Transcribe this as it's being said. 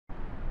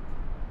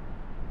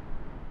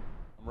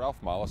I'm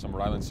Ralph Mollis. I'm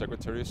Rhode Island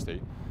Secretary of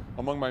State.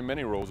 Among my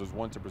many roles is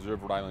one to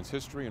preserve Rhode Island's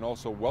history and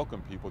also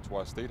welcome people to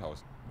our State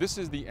House. This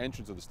is the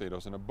entrance of the State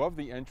House, and above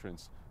the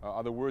entrance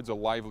are the words "a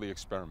lively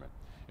experiment."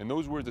 And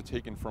those words are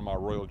taken from our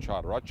royal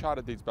charter. Our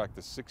charter dates back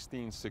to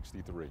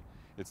 1663.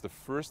 It's the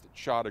first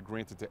charter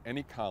granted to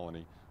any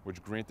colony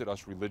which granted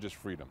us religious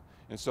freedom.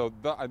 And so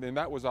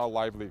that was our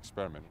lively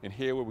experiment. And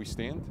here where we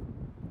stand,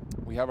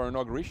 we have our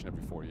inauguration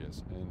every 4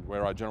 years, and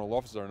where our general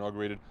offices are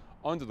inaugurated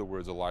under the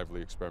words "a lively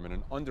experiment"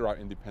 and under our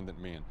independent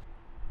man.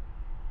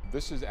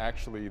 This is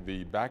actually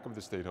the back of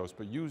the State House,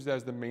 but used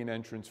as the main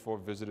entrance for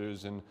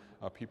visitors and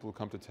people who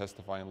come to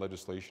testify in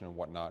legislation and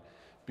whatnot.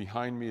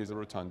 Behind me is the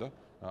rotunda.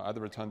 At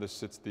the rotunda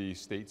sits the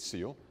state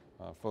seal.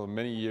 For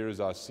many years,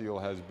 our seal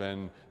has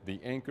been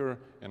the anchor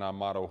and our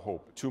motto,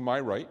 hope. To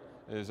my right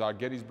is our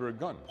Gettysburg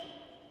gun.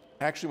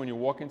 Actually, when you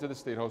walk into the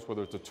State House,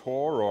 whether it's a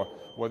tour or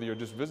whether you're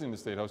just visiting the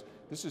State House,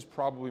 this is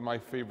probably my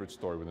favorite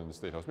story within the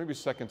State House, maybe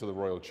second to the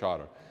Royal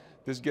Charter.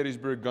 This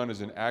Gettysburg gun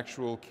is an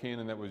actual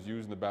cannon that was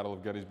used in the Battle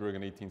of Gettysburg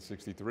in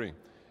 1863.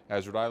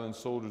 As Rhode Island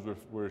soldiers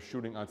were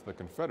shooting onto the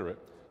Confederate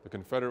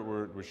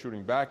were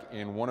shooting back,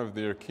 and one of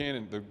their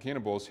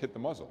cannonballs hit the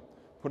muzzle,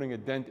 putting a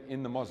dent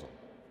in the muzzle.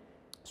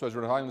 So as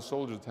Rhode Island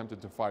soldiers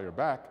attempted to fire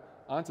back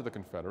onto the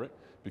Confederate,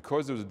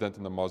 because there was a dent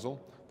in the muzzle,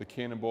 the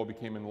cannonball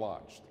became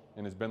enlarged,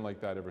 and it's been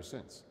like that ever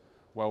since.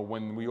 Well,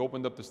 when we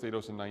opened up the State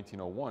House in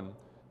 1901,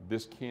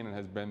 this cannon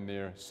has been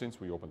there since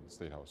we opened the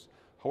State House.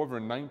 However,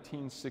 in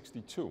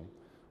 1962,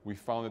 we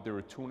found that there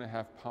were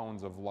 2.5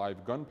 pounds of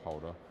live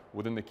gunpowder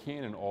within the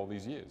cannon all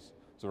these years.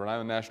 So Rhode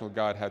Island National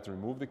Guard had to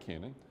remove the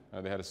cannon.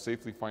 They had to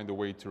safely find a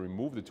way to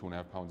remove the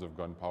 2.5 pounds of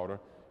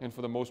gunpowder. And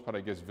for the most part, I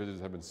guess visitors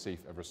have been safe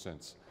ever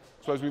since.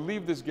 So as we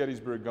leave this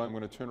Gettysburg gun, I'm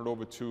going to turn it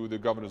over to the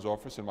governor's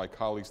office and my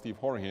colleague, Steve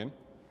Horahan,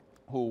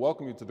 who will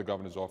welcome you to the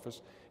governor's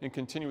office and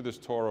continue this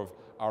tour of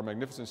our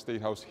magnificent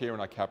State House here in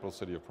our capital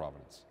city of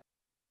Providence.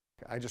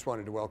 I just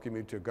wanted to welcome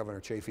you to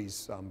Governor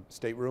Chafee's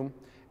stateroom.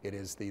 It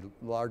is the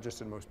largest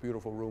and most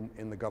beautiful room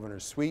in the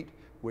governor's suite,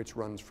 which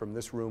runs from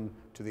this room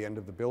to the end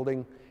of the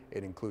building.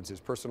 It includes his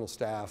personal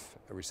staff,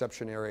 a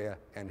reception area,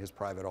 and his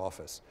private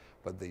office.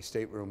 But the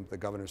stateroom, the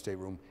governor's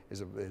stateroom,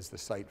 is the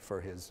site for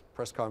his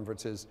press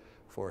conferences,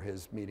 for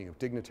his meeting of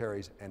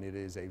dignitaries, and it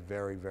is a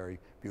very, very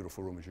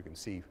beautiful room, as you can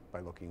see by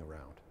looking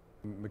around.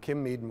 McKim,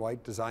 Mead &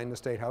 White designed the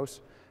State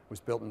House. It was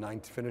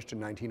finished in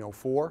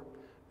 1904.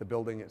 The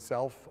building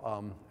itself,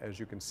 as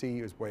you can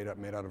see, is made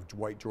out of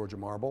white Georgia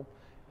marble.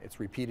 It's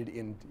repeated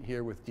in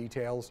here with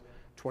details,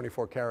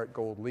 24-karat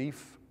gold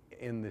leaf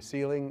in the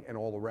ceiling and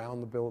all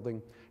around the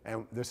building.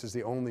 And this is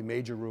the only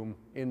major room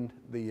in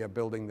the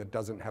building that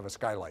doesn't have a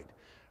skylight.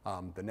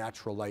 The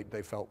natural light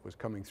they felt was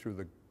coming through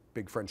the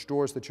big French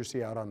doors that you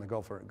see out on the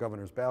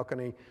governor's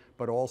balcony,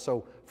 but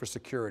also for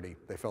security.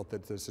 They felt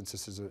that since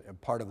this is a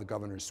part of the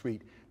governor's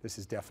suite, this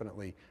is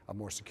definitely a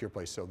more secure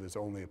place, so there's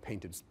only a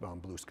painted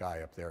blue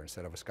sky up there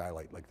instead of a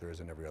skylight like there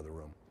is in every other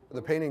room.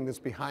 The painting that's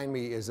behind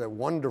me is a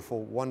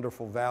wonderful,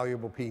 wonderful,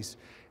 valuable piece.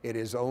 It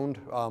is owned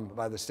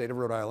by the state of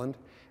Rhode Island,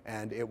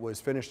 and it was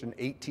finished in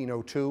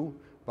 1802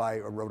 by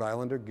a Rhode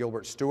Islander,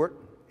 Gilbert Stuart.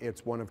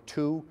 It's one of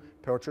two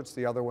portraits.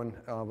 The other one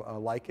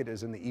like it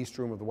is in the East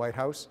Room of the White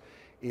House.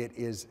 It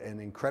is an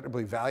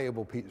incredibly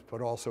valuable piece,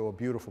 but also a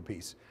beautiful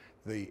piece.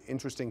 The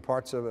interesting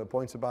points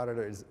about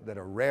it that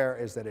are rare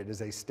is that it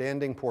is a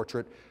standing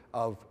portrait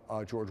of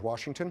George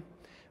Washington.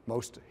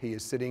 He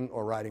is sitting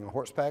or riding a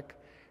horseback.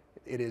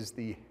 It is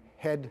the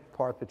head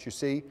part that you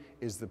see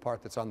is the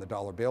part that's on the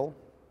dollar bill,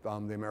 the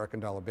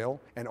American dollar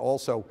bill. And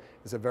also,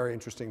 there's a very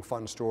interesting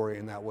fun story,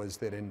 and that was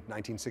that in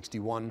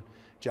 1961,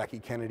 Jackie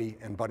Kennedy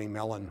and Bunny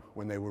Mellon,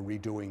 when they were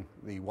redoing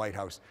the White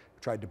House,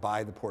 tried to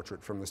buy the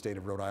portrait from the state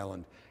of Rhode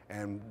Island.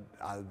 And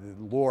the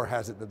lore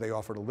has it that they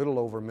offered a little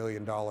over $1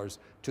 million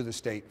to the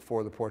state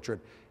for the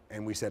portrait,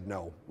 and we said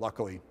no,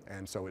 luckily.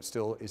 And so it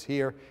still is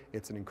here.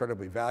 It's an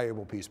incredibly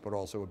valuable piece, but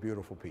also a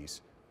beautiful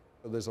piece.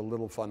 There's a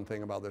little fun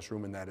thing about this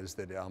room, and that is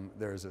that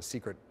there is a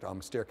secret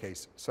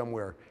staircase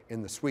somewhere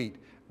in the suite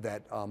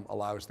that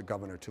allows the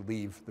governor to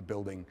leave the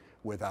building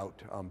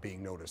without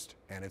being noticed.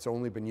 And it's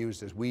only been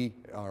used, as we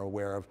are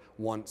aware of,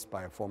 once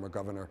by a former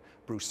governor,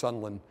 Bruce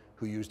Sunland,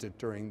 who used it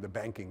during the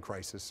banking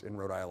crisis in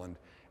Rhode Island.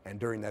 And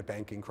during that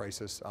banking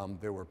crisis,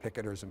 there were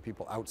picketers and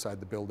people outside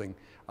the building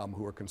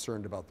who were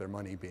concerned about their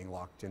money being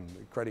locked in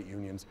credit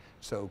unions.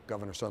 So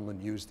Governor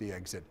Sunland used the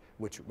exit,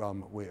 which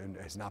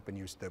has not been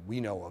used that we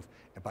know of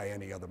by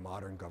any other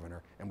modern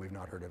governor, and we've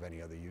not heard of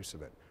any other use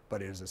of it.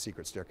 But it is a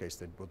secret staircase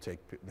that will take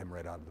them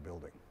right out of the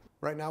building.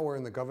 Right now we're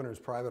in the governor's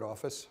private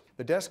office.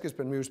 The desk has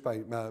been used by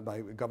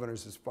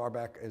governors as far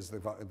back as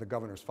the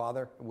governor's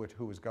father,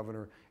 who was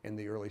governor in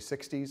the early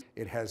 60s.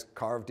 It has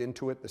carved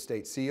into it the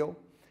state seal.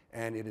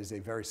 And it is a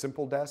very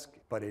simple desk,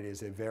 but it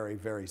is a very,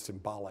 very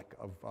symbolic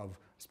of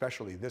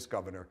especially this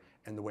governor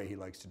and the way he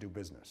likes to do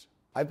business.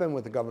 I've been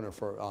with the governor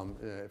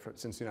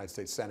since the United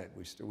States Senate.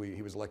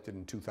 He was elected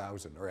in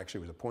 2000, or actually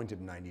was appointed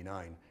in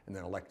 '99 and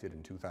then elected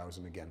in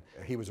 2000 again.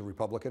 He was a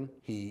Republican.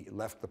 He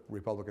left the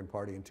Republican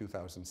Party in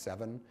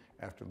 2007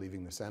 after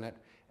leaving the Senate,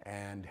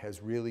 and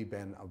has really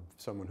been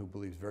someone who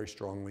believes very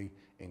strongly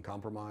in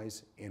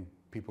compromise, in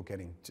people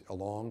getting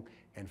along,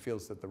 and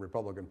feels that the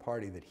Republican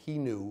Party that he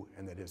knew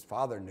and that his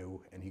father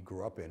knew and he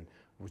grew up in,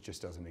 which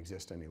just doesn't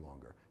exist any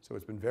longer. So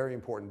it's been very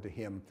important to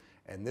him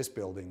and this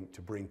building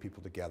to bring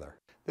people together.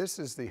 This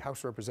is the House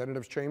of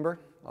Representatives chamber.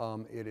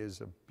 It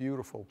is a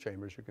beautiful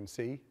chamber, as you can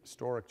see,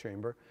 historic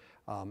chamber.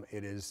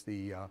 It is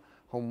the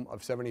home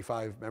of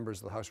 75 members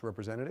of the House of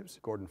Representatives.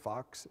 Gordon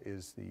Fox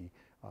is the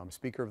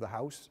Speaker of the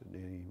House.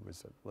 He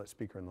was a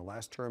Speaker in the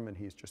last term, and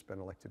he's just been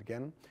elected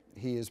again.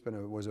 He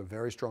was a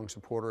very strong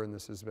supporter, and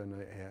this has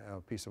been a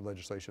piece of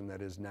legislation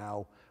that is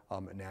now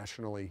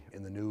nationally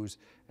in the news,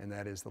 and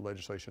that is the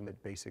legislation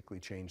that basically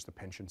changed the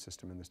pension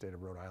system in the state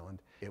of Rhode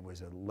Island. It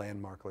was a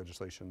landmark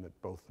legislation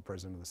that both the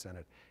President of the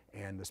Senate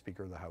and the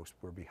Speaker of the House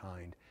were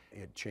behind.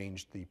 It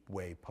changed the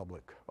way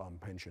public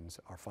pensions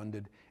are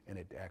funded, and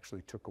it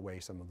actually took away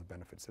some of the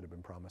benefits that have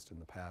been promised in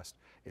the past.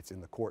 It's in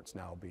the courts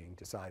now being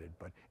decided,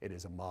 but it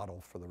is a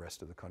model for the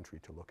rest of the country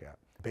to look at.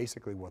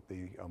 Basically what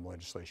the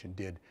legislation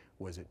did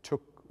was it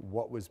took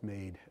what was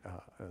made,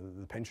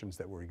 the pensions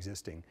that were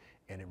existing,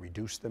 and it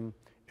reduced them.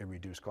 It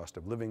reduced cost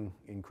of living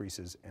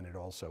increases, and it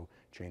also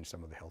changed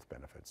some of the health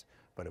benefits.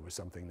 But it was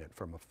something that,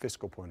 from a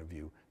fiscal point of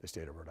view, the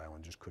state of Rhode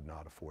Island just could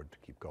not afford to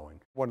keep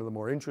going. One of the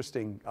more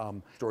interesting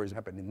stories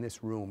happened in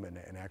this room, and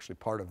actually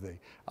part of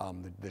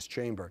this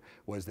chamber,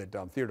 was that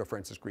Theodore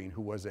Francis Green,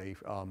 who was a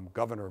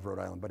governor of Rhode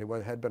Island, but he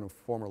had been a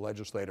former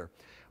legislator,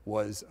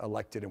 was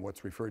elected in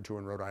what's referred to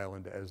in Rhode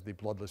Island as the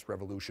Bloodless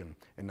Revolution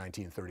in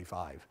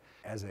 1935.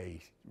 As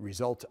a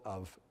result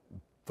of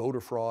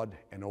voter fraud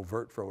and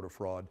overt voter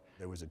fraud,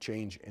 there was a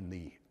change in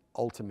the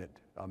ultimate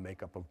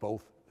makeup of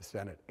both the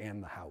Senate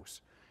and the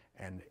House.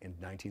 And in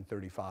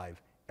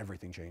 1935,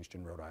 everything changed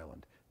in Rhode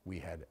Island. We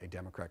had a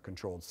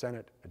Democrat-controlled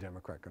Senate, a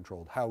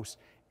Democrat-controlled House,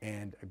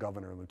 and a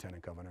governor and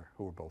lieutenant governor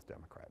who were both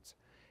Democrats.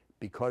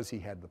 Because he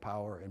had the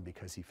power and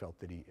because he felt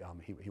that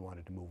he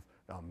wanted to move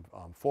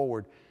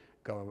forward,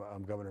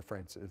 Governor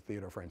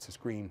Theodore Francis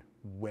Green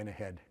went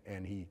ahead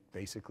and he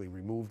basically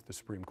removed the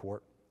Supreme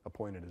Court,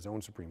 appointed his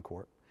own Supreme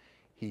Court.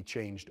 He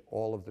changed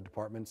all of the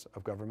departments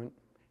of government,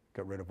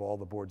 got rid of all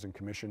the boards and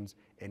commissions,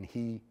 and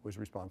he was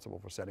responsible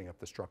for setting up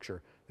the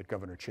structure that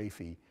Governor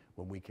Chafee,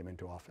 when we came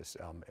into office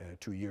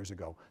 2 years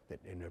ago, that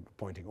in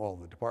appointing all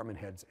the department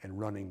heads and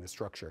running the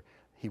structure,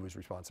 he was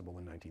responsible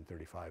in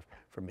 1935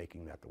 for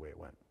making that the way it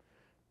went.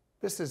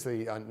 This is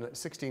the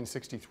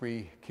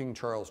 1663 King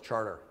Charles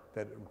Charter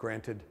that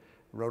granted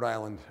Rhode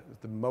Island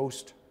the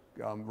most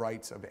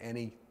rights of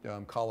any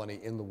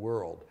colony in the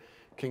world.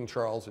 King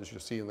Charles, as you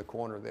see in the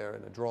corner there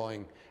in a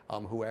drawing,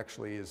 who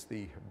actually is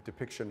the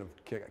depiction of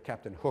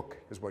Captain Hook,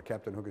 is what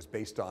Captain Hook is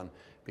based on,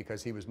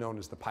 because he was known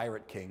as the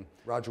Pirate King.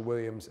 Roger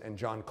Williams and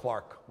John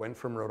Clark went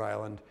from Rhode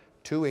Island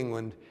to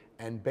England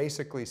and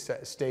basically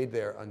stayed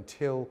there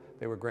until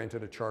they were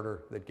granted a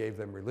charter that gave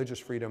them religious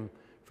freedom,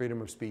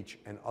 freedom of speech,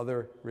 and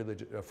other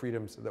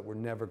freedoms that were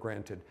never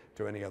granted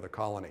to any other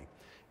colony.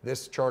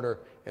 This charter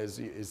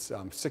is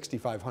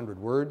 6,500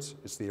 words.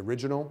 It's the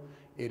original.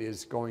 It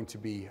is going to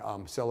be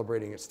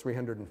celebrating its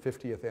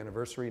 350th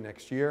anniversary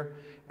next year.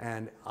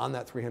 And on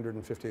that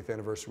 350th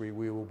anniversary,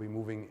 we will be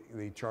moving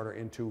the charter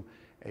into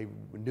a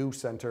new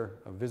center,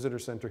 a visitor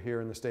center here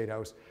in the State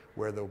House,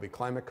 where there will be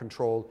climate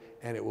controlled,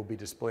 and it will be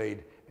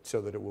displayed so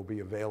that it will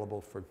be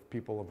available for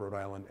people of Rhode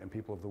Island and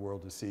people of the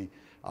world to see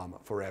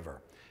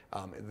forever.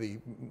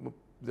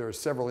 There are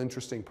several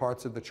interesting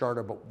parts of the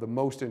charter, but the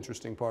most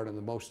interesting part and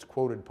the most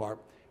quoted part,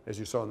 as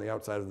you saw on the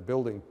outside of the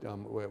building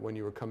when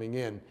you were coming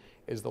in,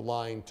 is the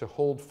line, "To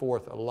hold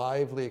forth a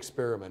lively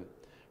experiment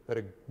that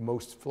a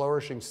most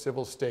flourishing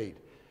civil state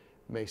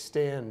may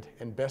stand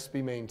and best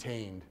be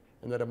maintained,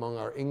 and that among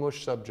our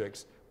English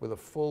subjects with a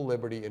full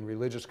liberty in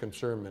religious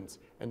concernments,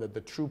 and that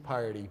the true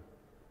piety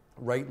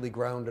rightly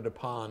grounded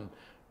upon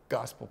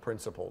gospel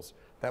principles."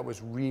 That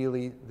was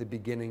really the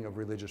beginning of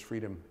religious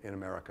freedom in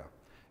America.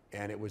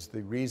 And it was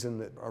the reason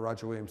that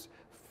Roger Williams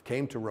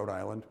came to Rhode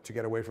Island, to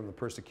get away from the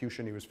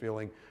persecution he was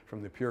feeling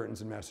from the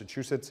Puritans in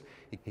Massachusetts.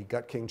 He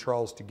got King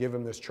Charles to give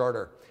him this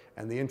charter.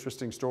 And the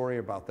interesting story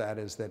about that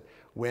is that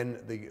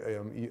when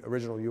the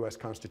original U.S.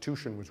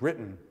 Constitution was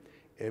written,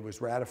 it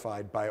was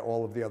ratified by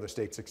all of the other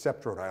states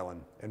except Rhode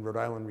Island. And Rhode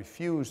Island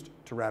refused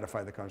to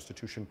ratify the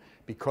Constitution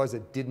because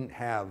it didn't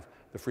have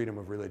the freedom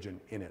of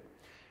religion in it.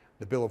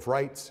 The Bill of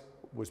Rights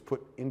was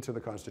put into the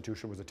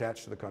Constitution, was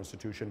attached to the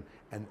Constitution,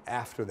 and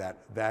after that,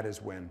 that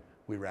is when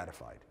we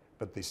ratified.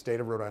 But the state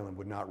of Rhode Island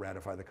would not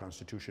ratify the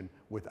Constitution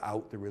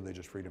without the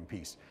religious freedom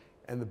piece.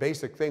 And the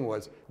basic thing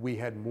was we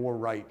had more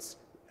rights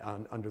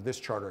under this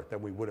charter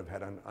than we would have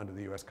had under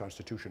the U.S.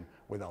 Constitution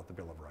without the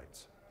Bill of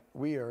Rights.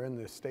 We are in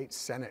the State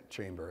Senate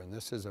chamber, and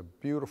this is a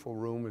beautiful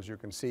room, as you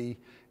can see.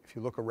 If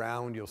you look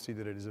around, you'll see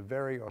that it is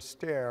very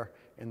austere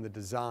in the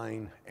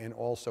design and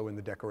also in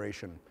the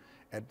decoration.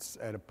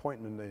 At a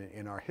point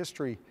in our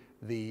history,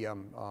 the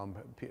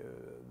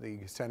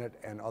Senate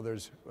and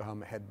others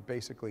had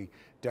basically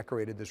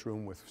decorated this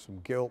room with some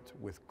gilt,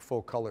 with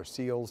full color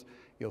seals.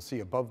 You'll see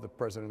above the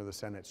President of the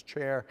Senate's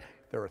chair,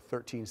 there are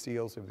 13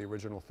 seals of the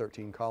original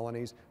 13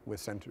 colonies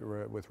with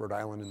Rhode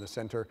Island in the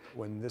center.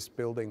 When this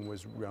building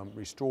was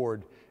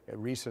restored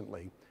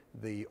recently,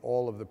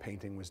 all of the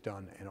painting was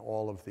done and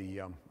all of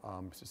the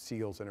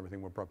seals and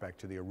everything were brought back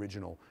to the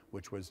original,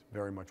 which was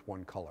very much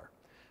one color.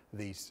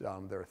 There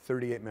are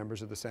 38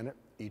 members of the Senate.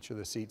 Each of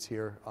the seats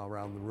here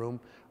around the room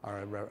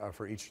are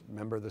for each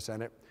member of the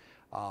Senate.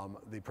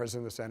 The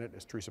President of the Senate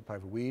is Teresa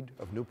Pivot-Weed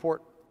of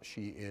Newport.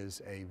 She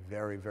is a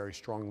very, very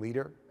strong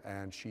leader,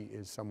 and she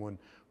is someone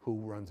who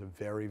runs a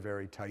very,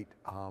 very tight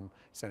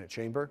Senate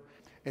chamber.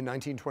 In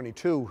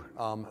 1922,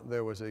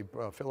 there was a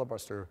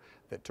filibuster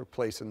that took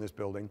place in this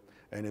building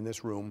and in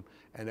this room,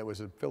 and it was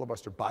a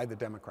filibuster by the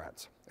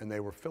Democrats. And they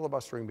were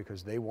filibustering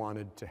because they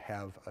wanted to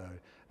have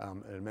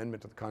an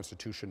amendment to the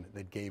Constitution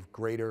that gave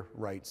greater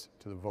rights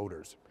to the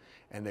voters.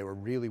 And they were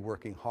really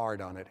working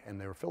hard on it, and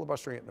they were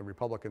filibustering it, and the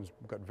Republicans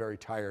got very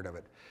tired of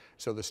it.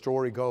 So the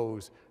story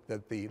goes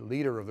that the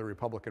leader of the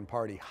Republican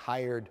Party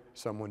hired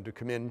someone to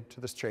come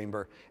into this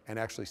chamber and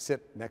actually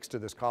sit next to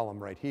this column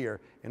right here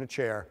in a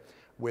chair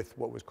with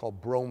what was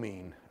called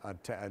bromine,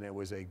 and it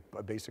was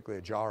basically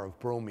a jar of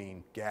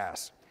bromine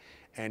gas.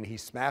 And he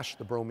smashed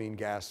the bromine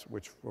gas,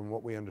 which from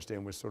what we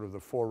understand was sort of the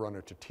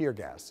forerunner to tear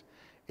gas.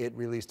 It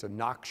released a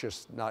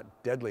noxious,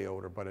 not deadly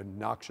odor, but a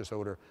noxious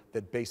odor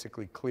that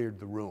basically cleared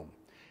the room.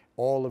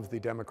 All of the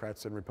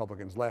Democrats and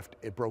Republicans left.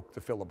 It broke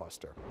the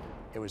filibuster.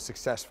 It was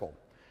successful.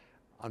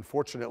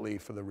 Unfortunately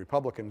for the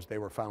Republicans, they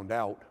were found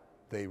out.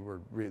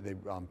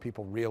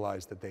 People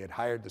realized that they had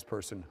hired this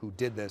person who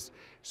did this.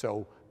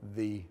 So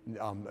the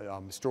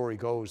story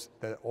goes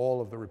that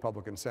all of the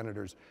Republican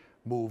senators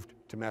moved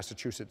to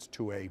Massachusetts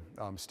to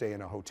stay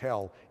in a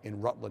hotel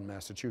in Rutland,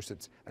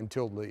 Massachusetts,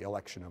 until the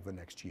election of the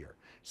next year.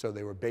 So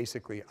they were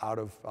basically out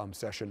of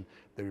session.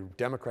 The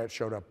Democrats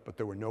showed up, but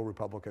there were no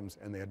Republicans,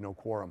 and they had no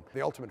quorum.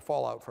 The ultimate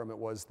fallout from it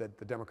was that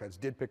the Democrats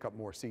did pick up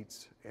more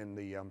seats in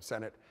the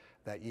Senate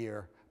that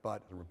year,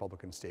 but the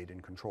Republicans stayed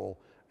in control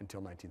until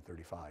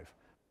 1935.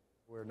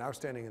 We're now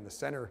standing in the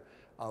center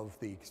of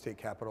the state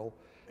capitol.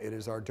 It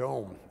is our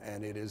dome,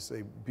 and it is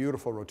a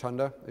beautiful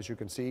rotunda, as you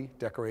can see,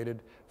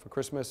 decorated for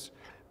Christmas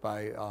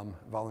by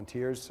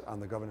volunteers on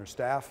the governor's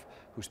staff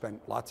who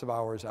spent lots of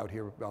hours out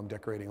here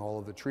decorating all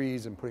of the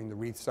trees and putting the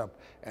wreaths up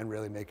and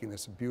really making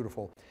this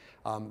beautiful.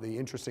 The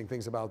interesting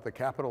things about the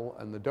Capitol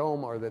and the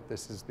dome are that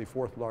this is the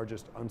 4th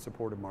largest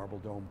unsupported marble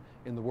dome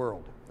in the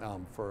world.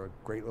 For a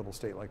great little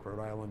state like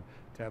Rhode Island,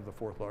 to have the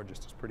 4th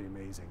largest is pretty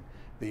amazing.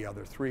 The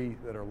other 3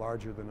 that are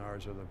larger than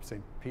ours are the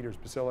St. Peter's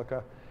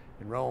Basilica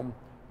in Rome.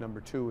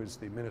 Number 2 is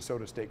the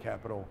Minnesota State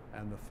Capitol,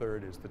 and the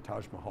 3rd is the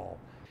Taj Mahal.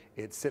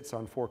 It sits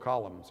on 4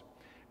 columns.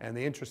 And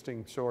the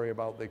interesting story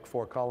about the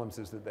 4 columns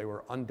is that they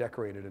were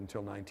undecorated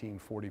until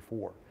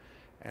 1944.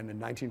 And in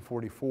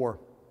 1944,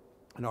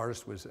 an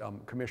artist was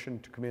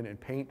commissioned to come in and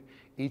paint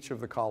each of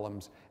the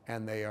columns,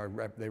 and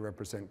they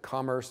represent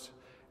commerce,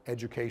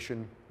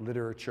 education,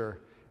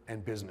 literature,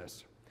 and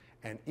business.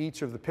 And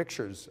each of the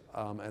pictures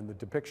and the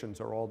depictions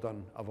are all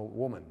done of a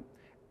woman,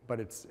 but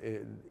it's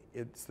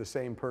the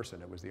same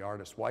person. It was the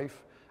artist's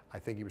wife. I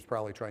think he was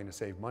probably trying to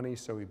save money,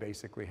 so he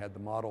basically had the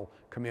model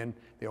come in.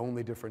 The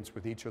only difference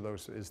with each of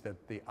those is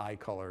that the eye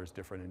color is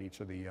different in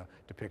each of the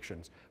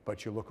depictions.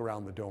 But you look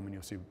around the dome and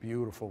you'll see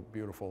beautiful,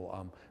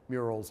 beautiful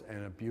murals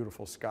and a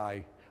beautiful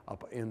sky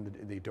up in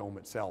the dome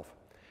itself.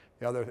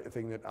 The other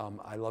thing that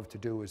I love to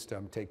do is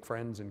to take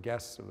friends and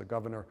guests of the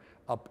governor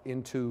up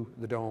into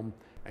the dome,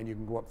 and you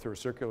can go up through a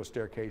circular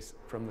staircase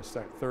from the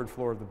 3rd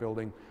floor of the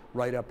building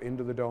right up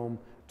into the dome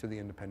to the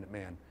Independent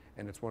Man.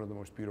 And it's one of the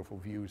most beautiful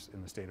views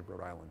in the state of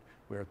Rhode Island.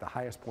 We're at the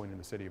highest point in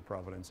the city of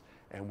Providence,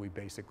 and we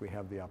basically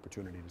have the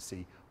opportunity to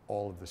see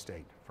all of the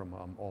state from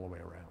all the way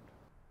around.